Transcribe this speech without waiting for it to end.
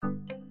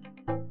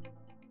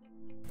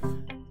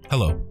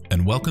Hello,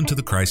 and welcome to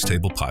the Christ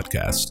Table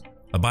Podcast,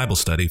 a Bible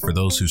study for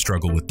those who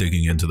struggle with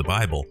digging into the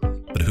Bible,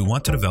 but who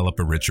want to develop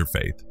a richer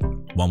faith,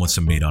 one with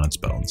some meat on its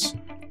bones.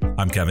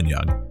 I'm Kevin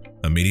Young,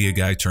 a media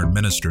guy turned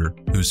minister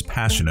who's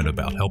passionate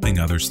about helping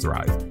others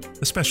thrive,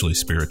 especially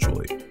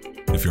spiritually.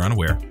 If you're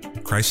unaware,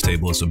 Christ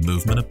Table is a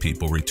movement of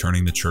people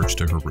returning the church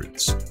to her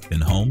roots,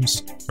 in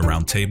homes,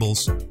 around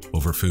tables,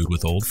 over food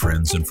with old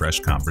friends, and fresh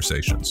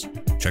conversations.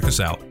 Check us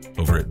out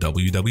over at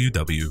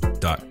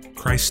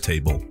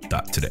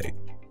www.christtable.today.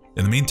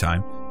 In the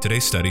meantime,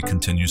 today's study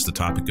continues the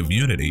topic of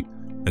unity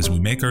as we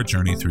make our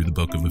journey through the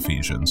book of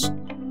Ephesians.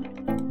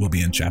 We'll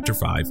be in chapter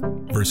 5,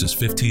 verses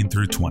 15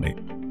 through 20.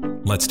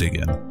 Let's dig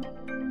in.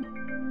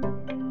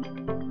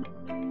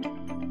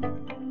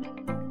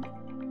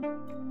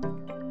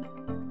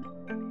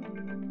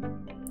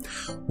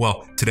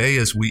 Well, today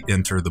as we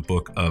enter the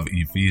book of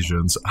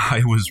Ephesians,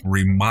 I was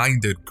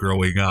reminded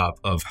growing up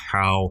of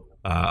how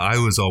I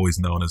was always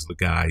known as the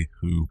guy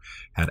who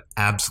had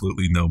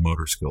absolutely no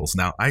motor skills.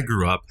 Now, I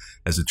grew up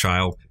as a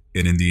child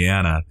in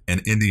Indiana,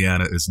 and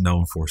Indiana is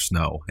known for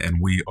snow,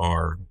 and we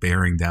are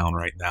bearing down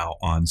right now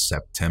on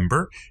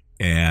September.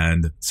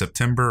 And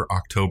September,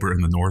 October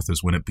in the north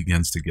is when it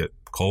begins to get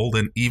cold,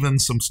 and even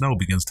some snow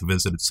begins to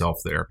visit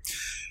itself there.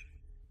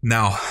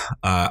 Now,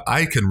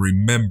 I can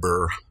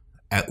remember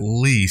at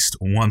least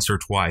once or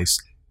twice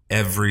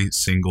every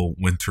single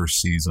winter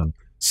season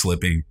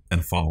slipping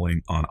and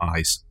falling on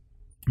ice.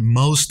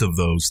 Most of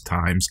those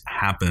times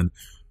happened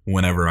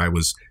whenever I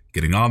was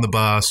getting on the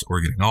bus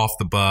or getting off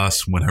the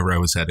bus, whenever I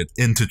was headed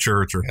into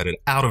church or headed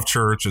out of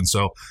church. And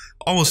so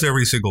almost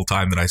every single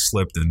time that I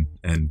slipped and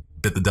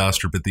bit the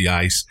dust or bit the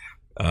ice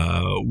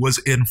was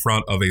in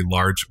front of a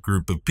large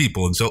group of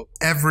people. And so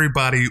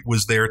everybody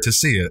was there to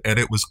see it. And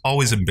it was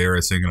always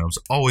embarrassing. And I was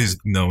always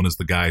known as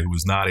the guy who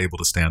was not able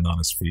to stand on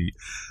his feet.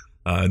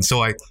 And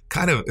so I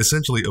kind of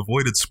essentially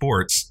avoided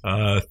sports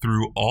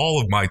through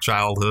all of my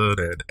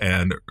childhood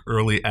and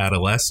early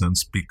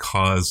adolescence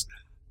because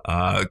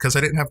I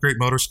didn't have great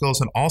motor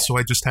skills. And also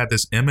I just had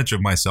this image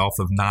of myself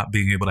of not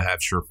being able to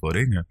have sure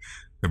footing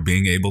or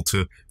being able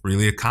to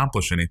really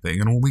accomplish anything.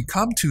 And when we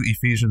come to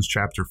Ephesians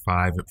chapter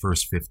 5 at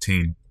verse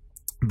 15,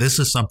 this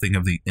is something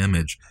of the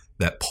image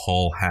that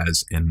Paul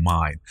has in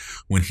mind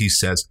when he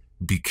says,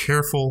 "Be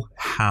careful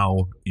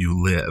how you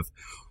live."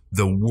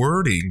 The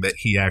wording that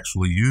he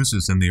actually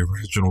uses in the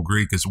original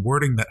Greek is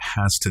wording that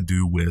has to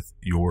do with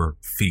your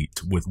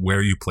feet, with where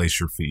you place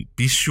your feet.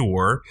 Be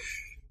sure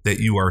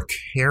that you are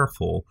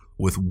careful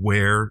with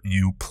where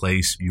you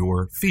place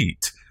your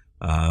feet.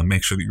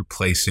 Make sure that you're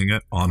placing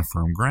it on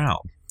firm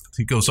ground.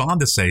 He goes on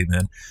to say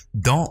then,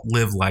 don't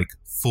live like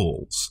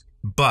fools,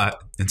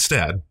 but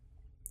instead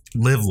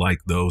live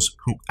like those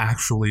who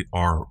actually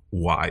are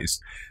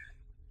wise.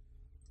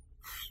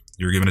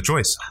 You're given a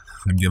choice.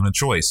 I'm given a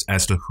choice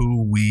as to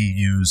who we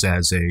use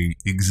as a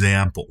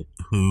example,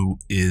 who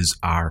is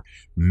our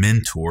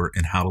mentor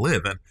in how to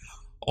live. And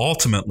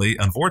ultimately,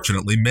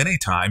 unfortunately, many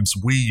times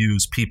we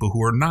use people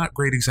who are not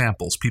great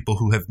examples, people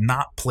who have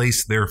not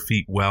placed their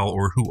feet well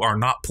or who are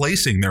not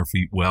placing their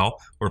feet well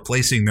or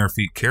placing their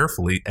feet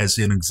carefully as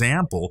an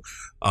example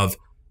of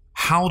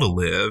how to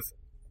live.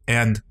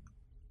 And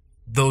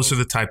those are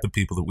the type of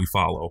people that we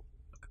follow.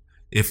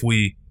 If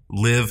we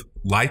live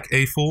like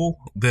a fool,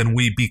 then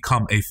we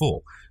become a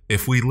fool.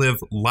 If we live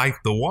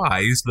like the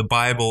wise, the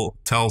Bible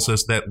tells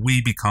us that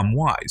we become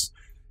wise.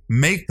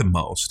 Make the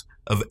most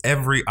of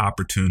every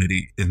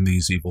opportunity in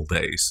these evil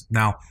days.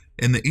 Now,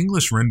 in the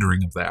English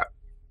rendering of that,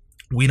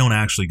 we don't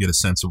actually get a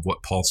sense of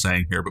what Paul's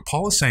saying here, but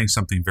Paul is saying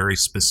something very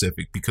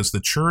specific because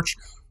the church,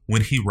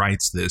 when he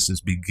writes this,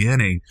 is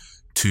beginning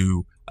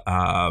to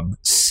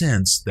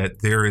sense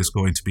that there is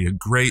going to be a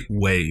great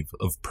wave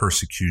of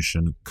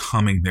persecution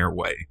coming their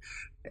way.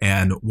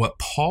 And what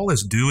Paul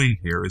is doing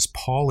here is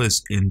Paul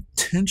is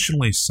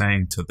intentionally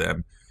saying to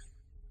them,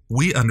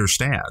 we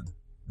understand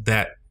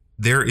that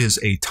there is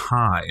a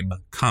time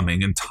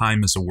coming, and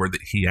time is a word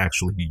that he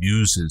actually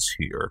uses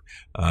here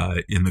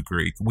in the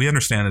Greek. We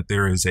understand that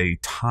there is a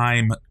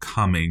time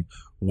coming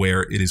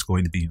where it is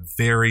going to be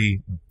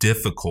very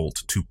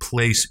difficult to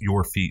place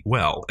your feet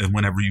well. And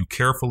whenever you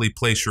carefully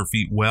place your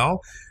feet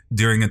well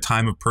during a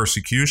time of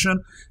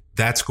persecution,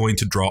 that's going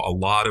to draw a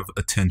lot of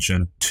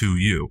attention to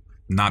you.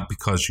 Not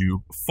because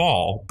you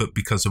fall, but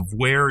because of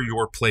where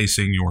you're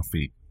placing your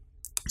feet.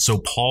 So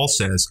Paul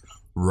says,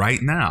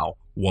 right now,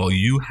 while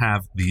you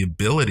have the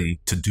ability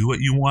to do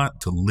what you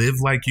want, to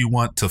live like you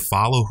want, to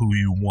follow who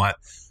you want,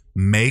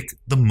 make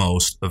the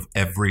most of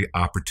every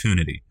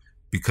opportunity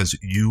because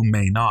you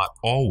may not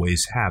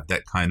always have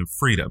that kind of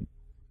freedom.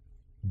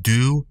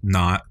 Do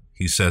not,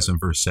 he says in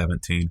verse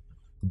 17,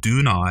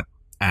 do not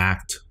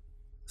act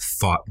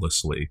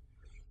thoughtlessly,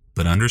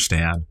 but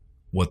understand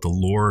what the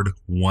Lord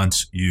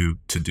wants you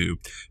to do.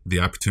 The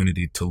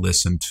opportunity to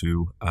listen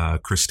to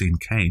Christine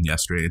Kane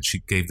yesterday, and she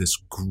gave this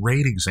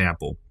great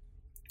example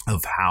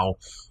of how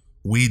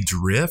we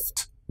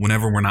drift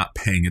whenever we're not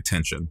paying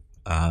attention.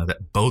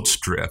 That boats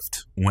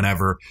drift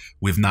whenever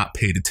we've not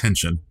paid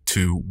attention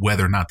to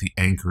whether or not the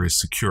anchor is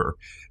secure.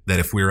 That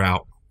if we're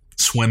out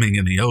swimming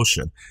in the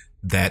ocean,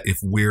 that if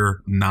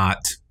we're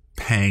not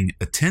paying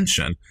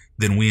attention,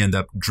 then we end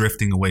up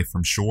drifting away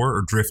from shore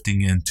or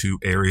drifting into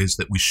areas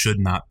that we should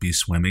not be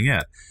swimming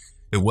in.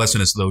 It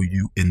wasn't as though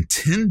you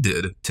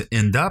intended to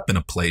end up in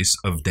a place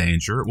of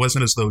danger. It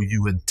wasn't as though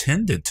you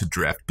intended to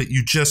drift, but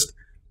you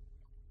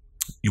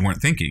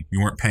weren't thinking, you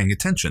weren't paying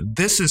attention.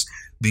 This is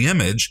the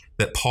image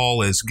that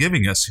Paul is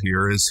giving us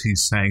here, is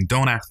he's saying,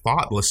 don't act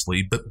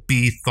thoughtlessly, but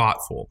be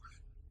thoughtful.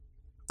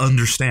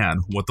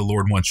 Understand what the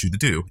Lord wants you to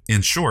do.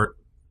 In short,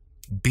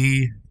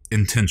 be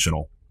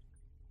intentional.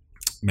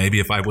 Maybe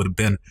if I would have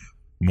been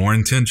more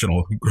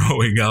intentional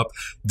growing up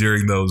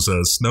during those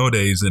snow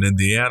days in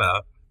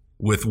Indiana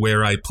with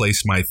where I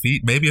placed my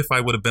feet, maybe if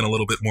I would have been a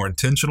little bit more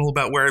intentional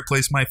about where I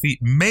placed my feet,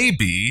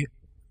 maybe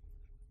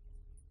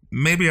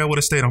I would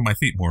have stayed on my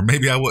feet more.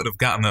 Maybe I would have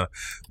gotten a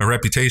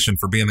reputation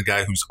for being the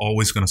guy who's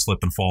always going to slip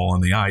and fall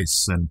on the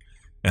ice and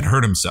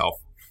hurt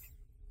himself.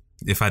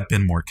 If I'd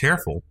been more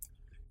careful,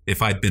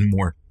 if I'd been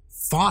more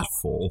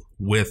thoughtful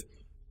with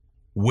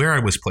where I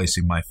was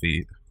placing my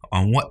feet,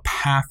 on what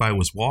path I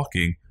was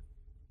walking,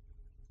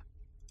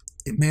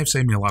 it may have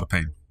saved me a lot of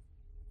pain.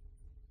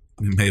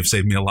 It may have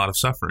saved me a lot of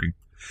suffering.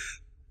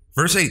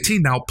 Verse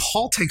 18, now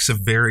Paul takes a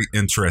very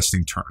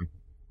interesting turn.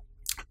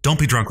 Don't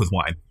be drunk with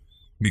wine,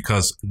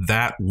 because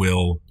that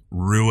will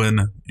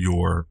ruin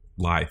your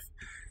life.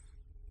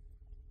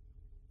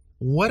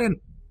 What an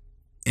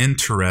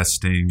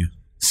interesting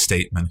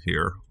statement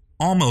here,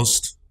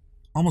 almost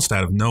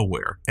out of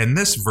nowhere. And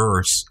this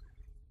verse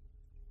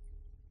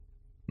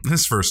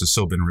has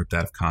so been ripped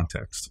out of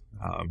context.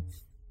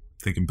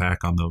 Thinking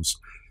back on those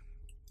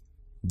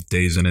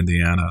days in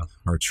Indiana,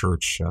 our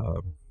church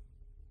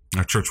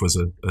was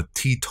a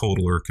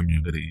teetotaler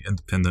community,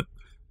 independent,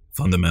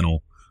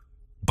 fundamental,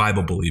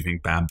 Bible-believing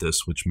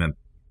Baptist, which meant,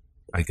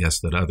 I guess,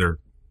 that other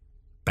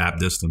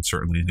Baptists and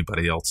certainly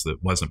anybody else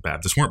that wasn't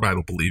Baptist weren't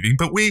Bible-believing,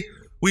 but we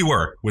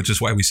were, which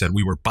is why we said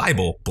we were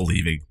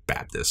Bible-believing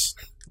Baptists.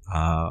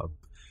 And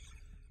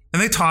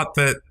they taught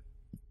that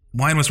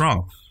wine was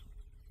wrong,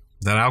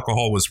 that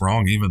alcohol was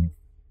wrong, even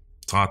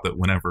taught that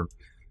whenever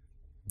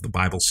the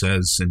Bible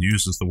says and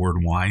uses the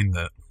word wine,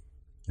 that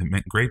it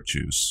meant grape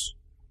juice.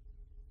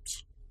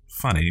 It's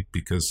funny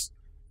because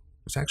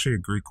it's actually a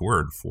Greek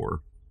word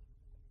for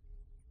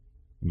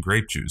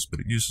grape juice, but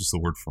it uses the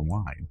word for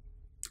wine.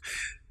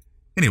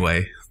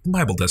 Anyway, the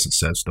Bible doesn't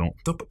says don't.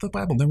 The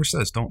Bible never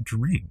says don't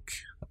drink.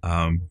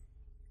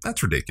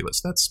 That's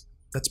ridiculous. That's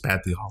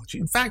bad theology.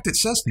 In fact, it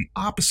says the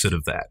opposite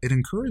of that. It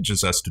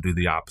encourages us to do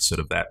the opposite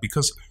of that,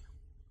 because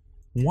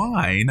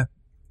wine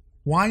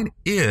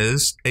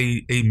is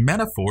a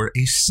metaphor,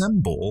 a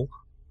symbol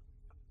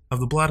of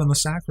the blood and the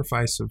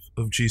sacrifice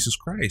of Jesus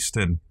Christ.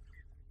 And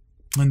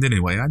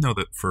anyway, I know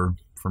that for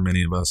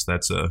many of us,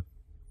 that's a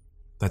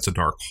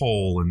dark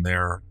hole, and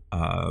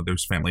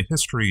there's family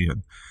history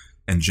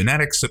and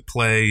genetics at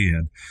play,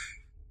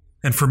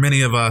 and for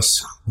many of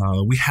us,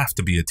 we have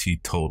to be a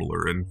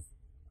teetotaler, and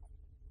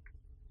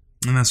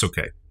that's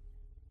okay.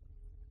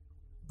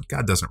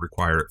 God doesn't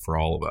require it for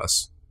all of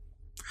us.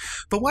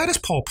 But why does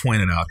Paul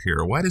point it out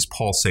here? Why does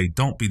Paul say,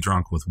 don't be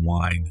drunk with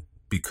wine,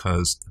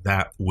 because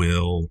that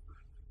will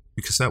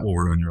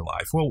ruin your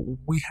life? Well,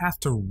 we have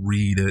to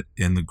read it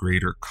in the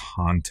greater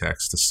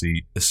context to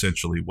see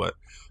essentially what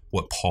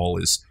Paul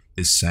is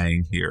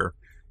saying here.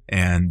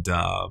 And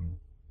I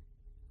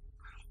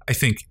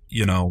think,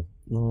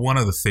 one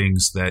of the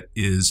things that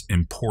is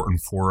important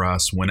for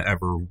us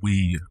whenever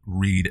we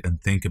read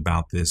and think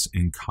about this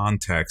in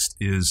context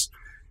is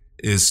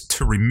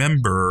to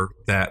remember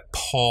that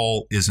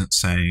Paul isn't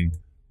saying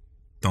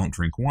don't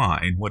drink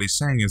wine. What he's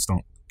saying is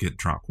don't get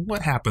drunk.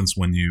 What happens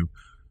when you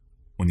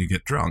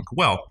get drunk?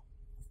 Well,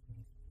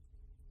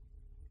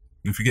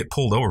 if you get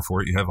pulled over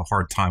for it, you have a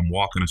hard time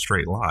walking a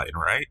straight line,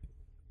 right?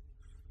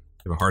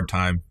 You have a hard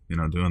time,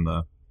 doing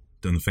the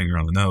finger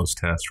on the nose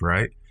test,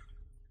 right?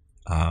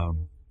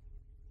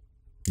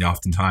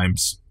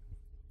 Oftentimes,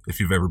 if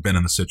you've ever been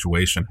in the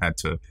situation, had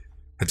to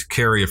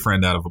carry a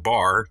friend out of a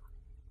bar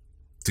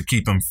to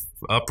keep him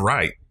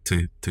upright,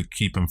 to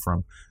keep him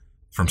from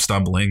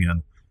stumbling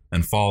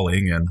and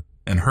falling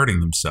and hurting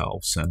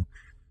themselves. And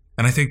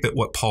I think that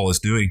what Paul is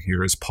doing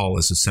here is Paul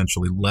is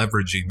essentially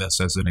leveraging this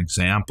as an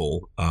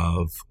example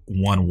of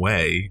one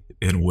way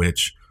in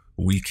which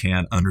we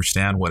can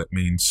understand what it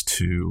means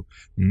to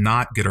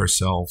not get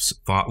ourselves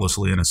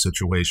thoughtlessly in a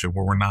situation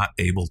where we're not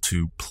able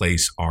to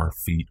place our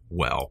feet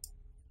well.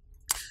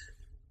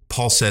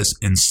 Paul says,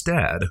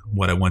 instead,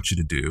 what I want you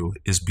to do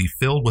is be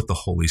filled with the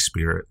Holy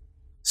Spirit,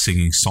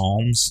 singing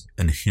psalms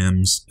and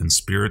hymns and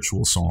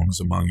spiritual songs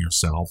among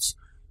yourselves,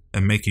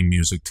 and making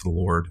music to the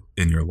Lord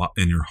in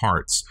your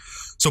hearts.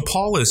 So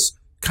Paul is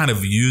kind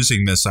of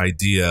using this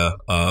idea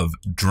of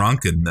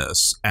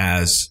drunkenness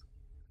as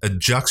a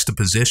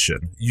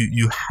juxtaposition.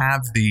 You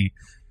have the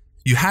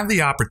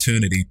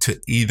opportunity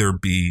to either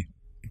be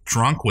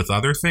drunk with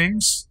other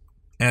things,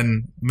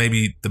 and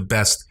maybe the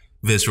best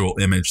visual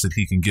image that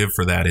he can give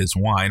for that is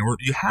wine, or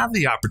you have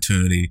the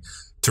opportunity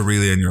to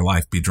really in your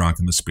life be drunk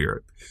in the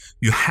Spirit.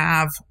 You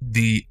have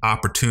the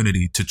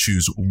opportunity to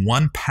choose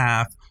one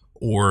path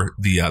or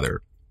the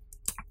other.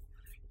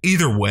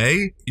 Either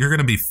way, you're going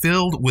to be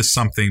filled with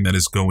something that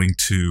is going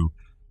to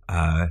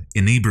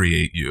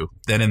inebriate you,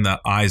 that in the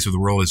eyes of the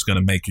world is going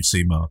to make you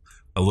seem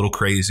a little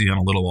crazy and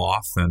a little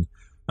off and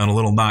a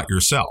little not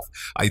yourself.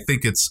 I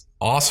think it's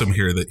awesome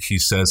here that he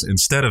says,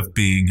 instead of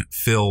being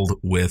filled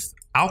with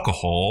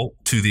alcohol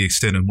to the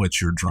extent in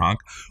which you're drunk,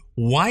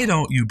 why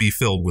don't you be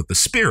filled with the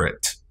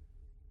Spirit,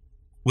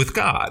 with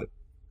God,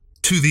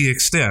 to the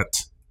extent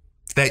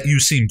that you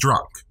seem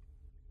drunk?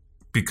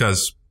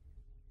 Because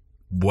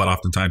what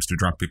oftentimes do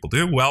drunk people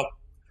do? Well,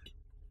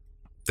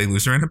 they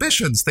lose their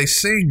inhibitions. They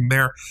sing.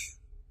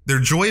 They're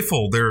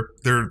joyful.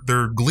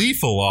 They're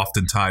gleeful.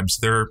 Oftentimes,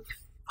 they're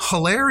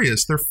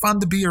hilarious. They're fun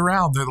to be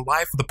around. They're the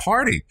life of the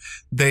party.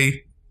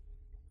 They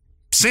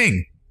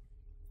sing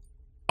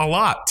a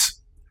lot.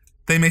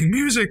 They make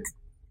music.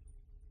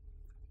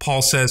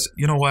 Paul says,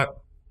 you know what?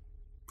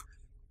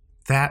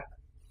 That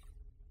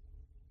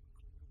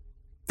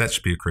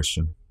should be a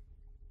Christian.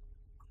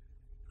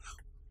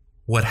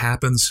 What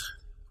happens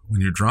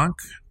when you're drunk?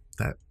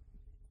 That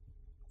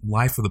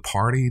life of the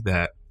party,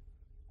 that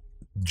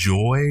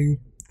joy,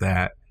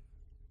 that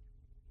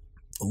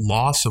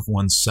loss of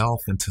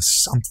oneself into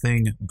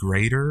something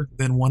greater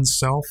than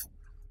oneself.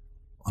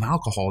 On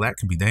alcohol, that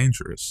can be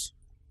dangerous.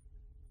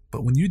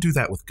 But when you do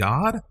that with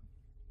God,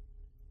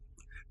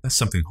 that's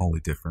something wholly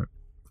different.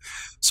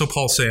 So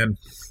Paul's saying,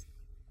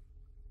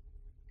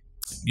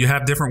 you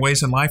have different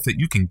ways in life that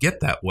you can get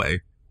that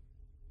way.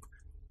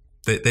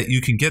 That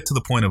you can get to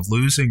the point of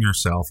losing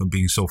yourself and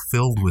being so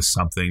filled with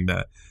something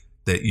that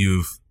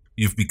you've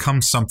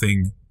become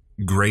something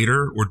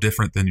greater or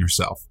different than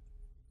yourself.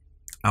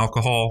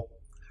 Alcohol,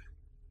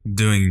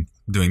 doing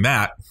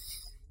that's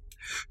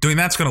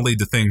going to lead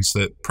to things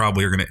that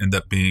probably are going to end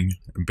up being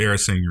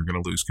embarrassing. You're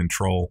going to lose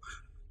control.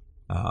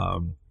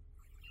 You're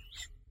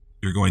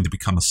going to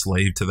become a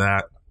slave to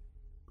that.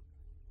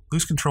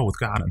 Lose control with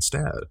God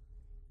instead.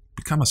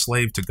 Become a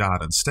slave to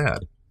God instead.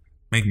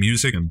 Make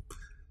music and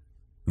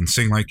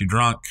sing like you're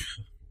drunk,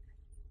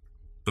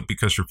 but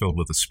because you're filled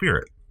with the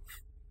Spirit,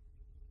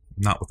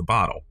 not with the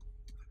bottle.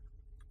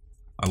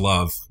 I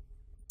love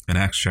in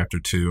Acts chapter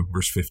 2,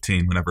 verse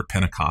 15, whenever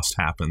Pentecost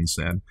happens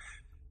and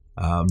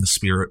the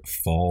Spirit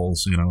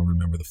falls,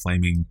 remember the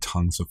flaming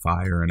tongues of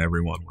fire, and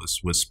everyone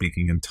was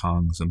speaking in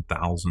tongues, and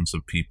thousands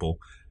of people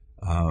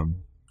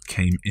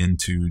came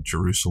into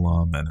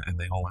Jerusalem, and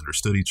they all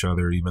understood each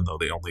other, even though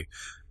they only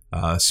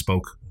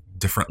spoke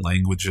different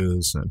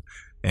languages.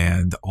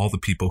 And all the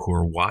people who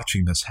are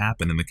watching this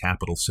happen in the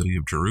capital city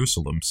of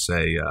Jerusalem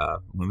say,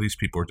 well, these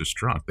people are just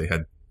drunk. They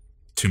had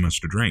too much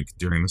to drink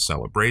during the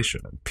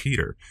celebration. And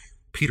Peter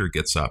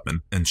gets up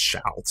and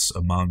shouts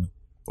among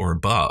or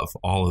above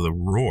all of the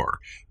roar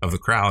of the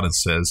crowd and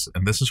says,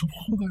 and this is,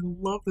 I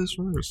love this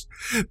verse.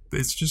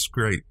 It's just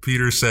great.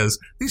 Peter says,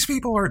 these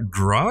people aren't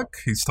drunk.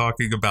 He's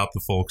talking about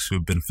the folks who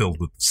have been filled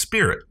with the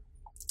Spirit.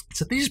 He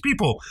said, these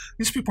people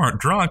aren't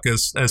drunk,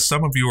 as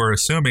some of you are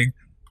assuming.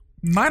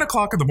 9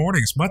 o'clock in the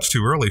morning is much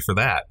too early for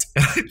that.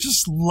 And I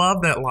just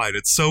love that line.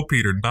 It's so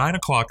Peter. 9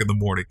 o'clock in the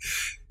morning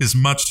is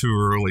much too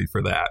early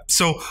for that.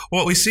 So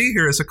what we see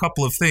here is a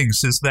couple of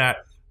things, is that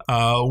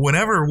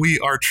whenever we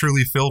are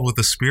truly filled with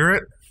the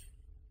Spirit,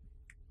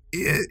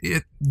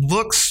 it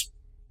looks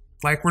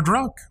like we're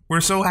drunk.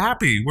 We're so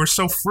happy. We're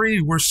so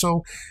free. We're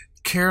so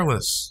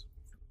careless.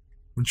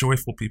 We're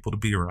joyful people to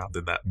be around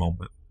in that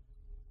moment.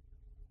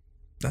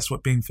 That's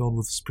what being filled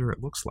with the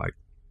Spirit looks like.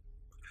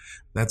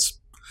 That's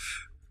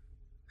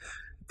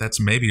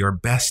maybe our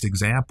best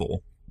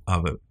example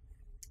of it.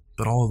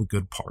 But all of the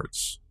good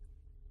parts,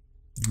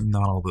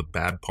 not all the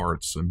bad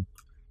parts and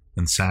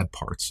sad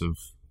parts of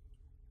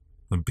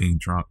being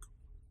drunk.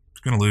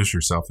 If you're going to lose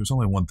yourself, there's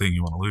only one thing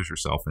you want to lose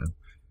yourself in,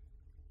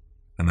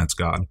 and that's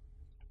God.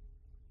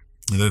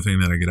 The other thing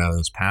that I get out of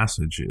this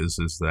passage is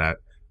that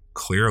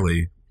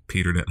clearly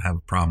Peter didn't have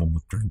a problem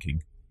with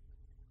drinking.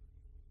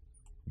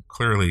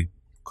 Clearly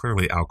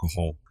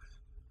alcohol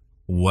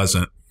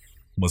wasn't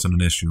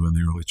an issue in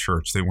the early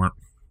church. They weren't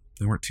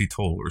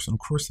teetotalers, and of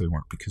course they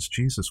weren't, because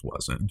Jesus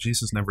wasn't.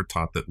 Jesus never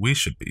taught that we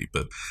should be.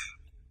 But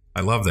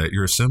I love that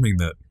you're assuming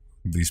that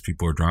these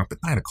people are drunk. But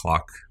 9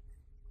 o'clock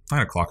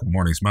in the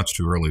morning is much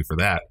too early for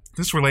that. If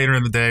this were later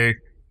in the day,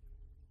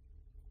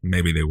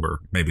 maybe they were,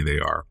 maybe they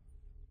are.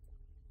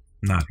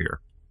 Not here,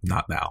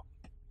 not now.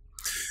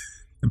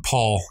 And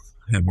Paul,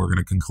 and we're going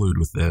to conclude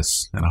with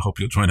this, and I hope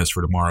you'll join us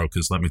for tomorrow,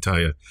 because let me tell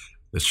you,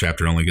 this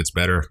chapter only gets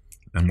better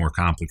and more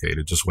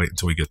complicated. Just wait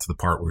until we get to the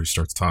part where he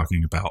starts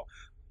talking about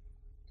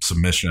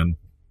submission,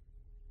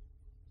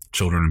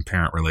 children and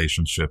parent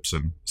relationships,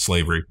 and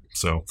slavery.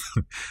 So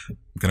I'm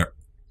gonna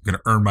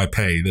earn my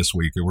pay this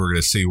week, and we're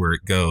gonna see where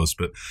it goes.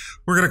 But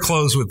we're gonna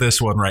close with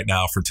this one right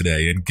now for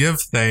today. And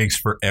give thanks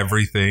for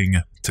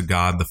everything to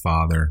God the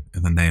Father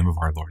in the name of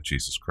our Lord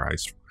Jesus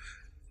Christ.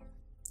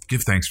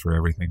 Give thanks for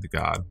everything to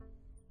God.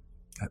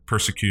 That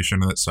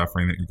persecution or that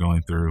suffering that you're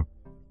going through,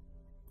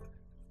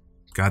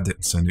 God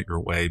didn't send it your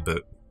way,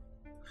 but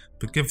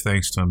But give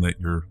thanks to Him that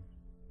you're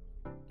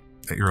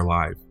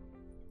alive,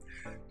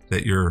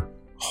 that you're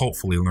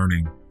hopefully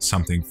learning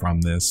something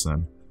from this,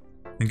 and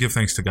give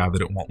thanks to God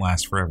that it won't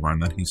last forever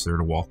and that He's there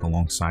to walk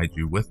alongside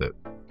you with it.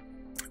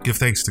 Give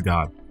thanks to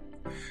God.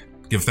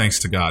 Give thanks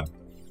to God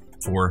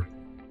for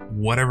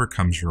whatever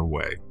comes your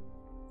way.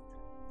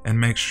 And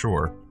make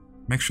sure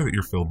that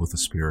you're filled with the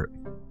Spirit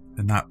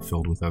and not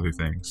filled with other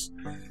things.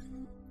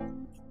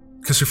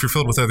 Because if you're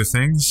filled with other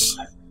things,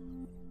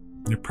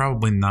 you're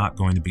probably not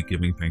going to be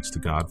giving thanks to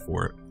God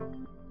for it.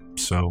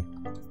 So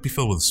be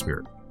filled with the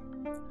Spirit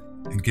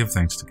and give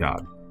thanks to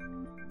God.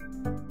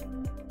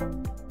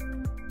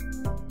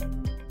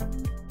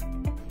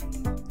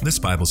 This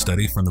Bible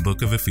study from the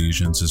book of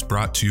Ephesians is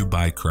brought to you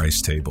by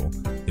Christ Table.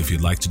 If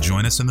you'd like to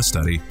join us in the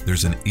study,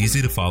 there's an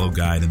easy-to-follow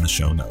guide in the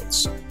show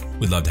notes.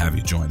 We'd love to have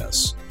you join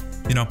us.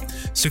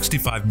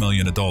 65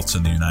 million adults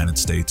in the United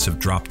States have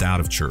dropped out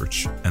of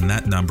church, and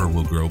that number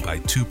will grow by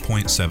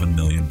 2.7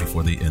 million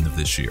before the end of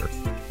this year.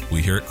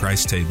 We here at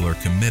Christ Table are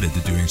committed to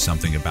doing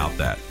something about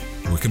that.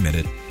 We're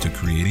committed to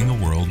creating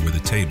a world where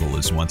the table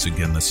is once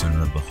again the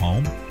center of the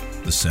home,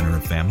 the center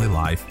of family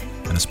life,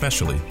 and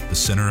especially the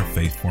center of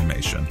faith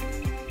formation.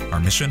 Our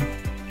mission?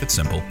 It's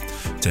simple: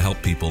 to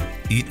help people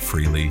eat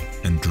freely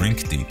and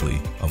drink deeply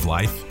of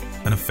life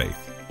and of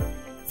faith.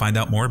 Find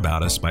out more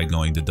about us by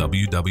going to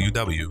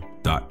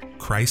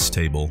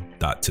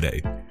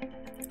www.christtable.today.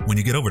 When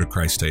you get over to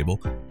Christ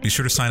Table, be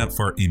sure to sign up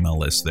for our email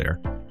list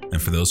there.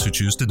 And for those who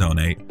choose to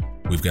donate,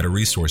 we've got a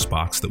resource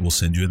box that we'll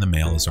send you in the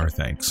mail as our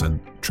thanks. And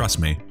trust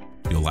me,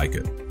 you'll like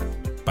it.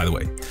 By the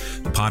way,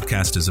 the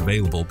podcast is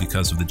available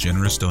because of the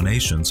generous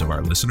donations of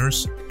our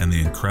listeners and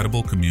the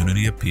incredible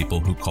community of people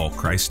who call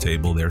Christ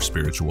Table their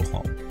spiritual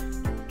home.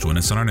 Join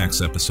us on our next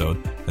episode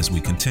as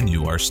we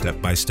continue our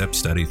step-by-step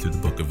study through the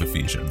book of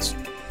Ephesians.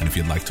 And if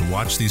you'd like to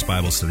watch these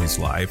Bible studies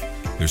live,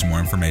 there's more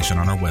information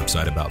on our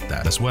website about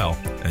that as well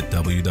at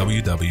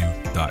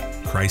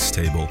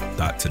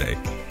www.christtable.today.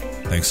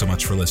 Thanks so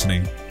much for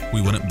listening.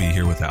 We wouldn't be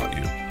here without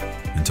you.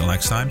 Until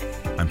next time,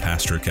 I'm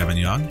Pastor Kevin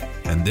Young,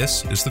 and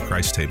this is the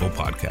Christ Table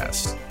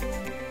Podcast.